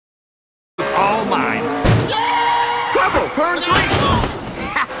mine. Trouble, turn 3.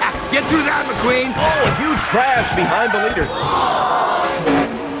 Get through that, McQueen. Oh, a huge crash behind the leaders.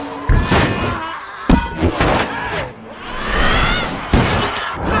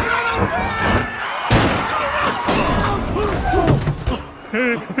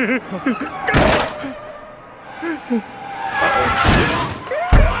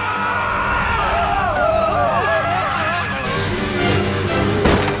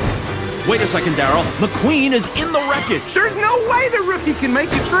 Wait a second, Darryl. McQueen is in the wreckage. There's no way the rookie can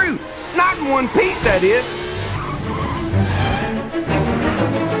make it through. Not in one piece, that is.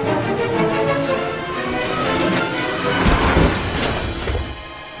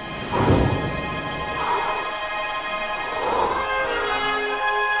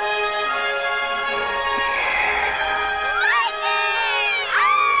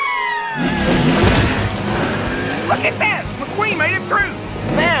 Look at that! McQueen made it through!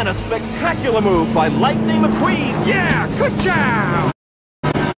 Man, a spectacular move by Lightning McQueen. Yeah, good job!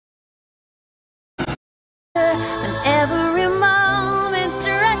 And every moment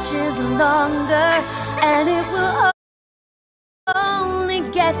stretches longer, and it will only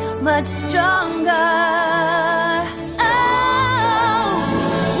get much stronger. Oh,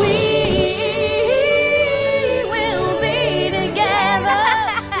 we will be together,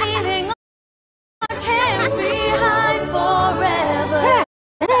 leaving our cares behind forever.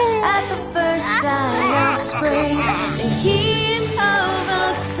 At the first sign of spring, the heat of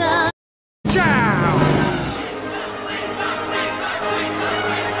the sun. Ciao!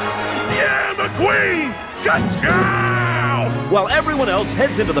 Yeah, McQueen! Good job! While everyone else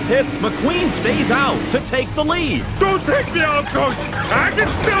heads into the pits, McQueen stays out to take the lead. Don't take me out, Coach! I can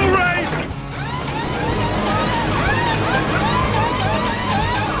still race!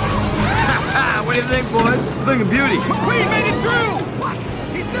 What do you think, boys? Thing of beauty. McQueen made it through! What?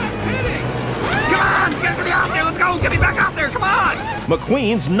 He's not pitting! Come on! Get me out there! Let's go! Get me back out there! Come on!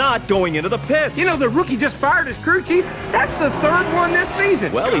 McQueen's not going into the pits. You know, the rookie just fired his crew chief. That's the 3rd one this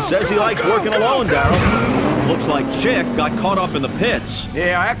season. Well, he says he likes working alone, Darryl. Looks like Chick got caught up in the pits.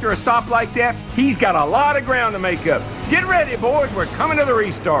 Yeah, after a stop like that, he's got a lot of ground to make up. Get ready, boys. We're coming to the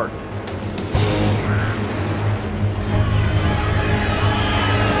restart.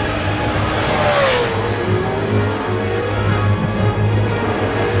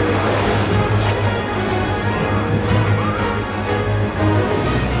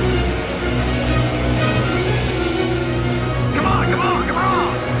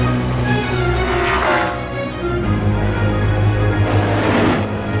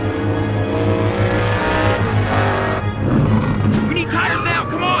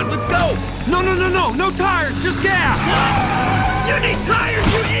 No tires, just gas! You need tires,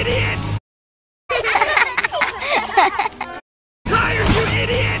 you idiot! Tires, you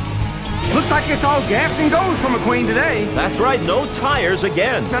idiot! Looks like it's all gas and goes for McQueen today. That's right, no tires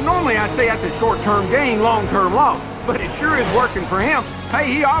again. Now, normally I'd say that's a short-term gain, long-term loss, but it sure is working for him. Hey,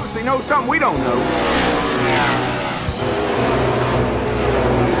 he obviously knows something we don't know.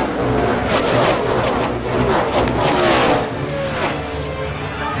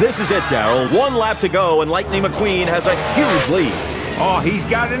 This is it, Darryl. 1 lap to go, and Lightning McQueen has a huge lead. Oh, he's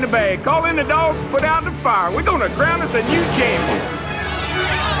got it in the bag. Call in the dogs, put out the fire. We're gonna crown us a new champion.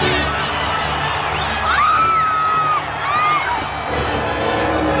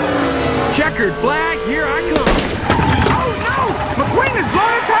 Checkered flag, here I come. Oh, no! McQueen has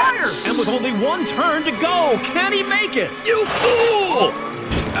blown a tire! And with only 1 turn to go, can he make it? You fool!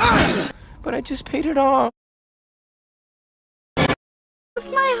 But I just paid it off.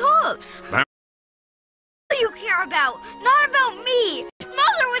 My hooves. What do you care about? Not about me.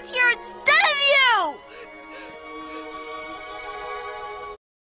 Mother was here instead of you.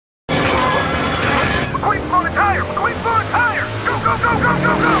 McQueen's blown a tire! McQueen's blown a tire! Go, go, go, go,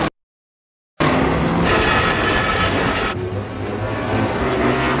 go, go!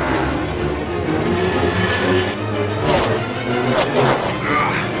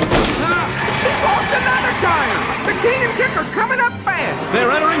 He's lost another tire! The King and Chick are coming up fast!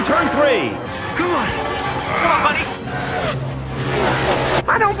 They're entering turn 3. Come on! Come on, buddy!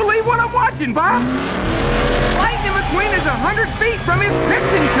 I don't believe what I'm watching, Bob! Lightning McQueen is 100 feet from his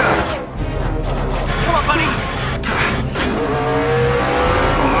piston cup! Come on, buddy!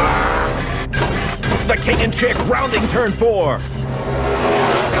 The King and Chick rounding turn 4.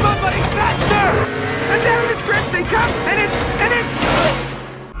 Come on, buddy! Faster! And down the stretch they come, and it's...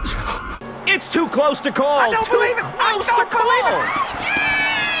 It's too close to call. I don't believe it! Close to call!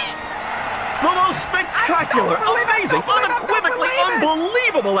 The most spectacular, amazing, unequivocally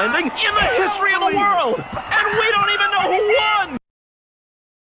unbelievable ending in the history of the world! And we don't even know who won!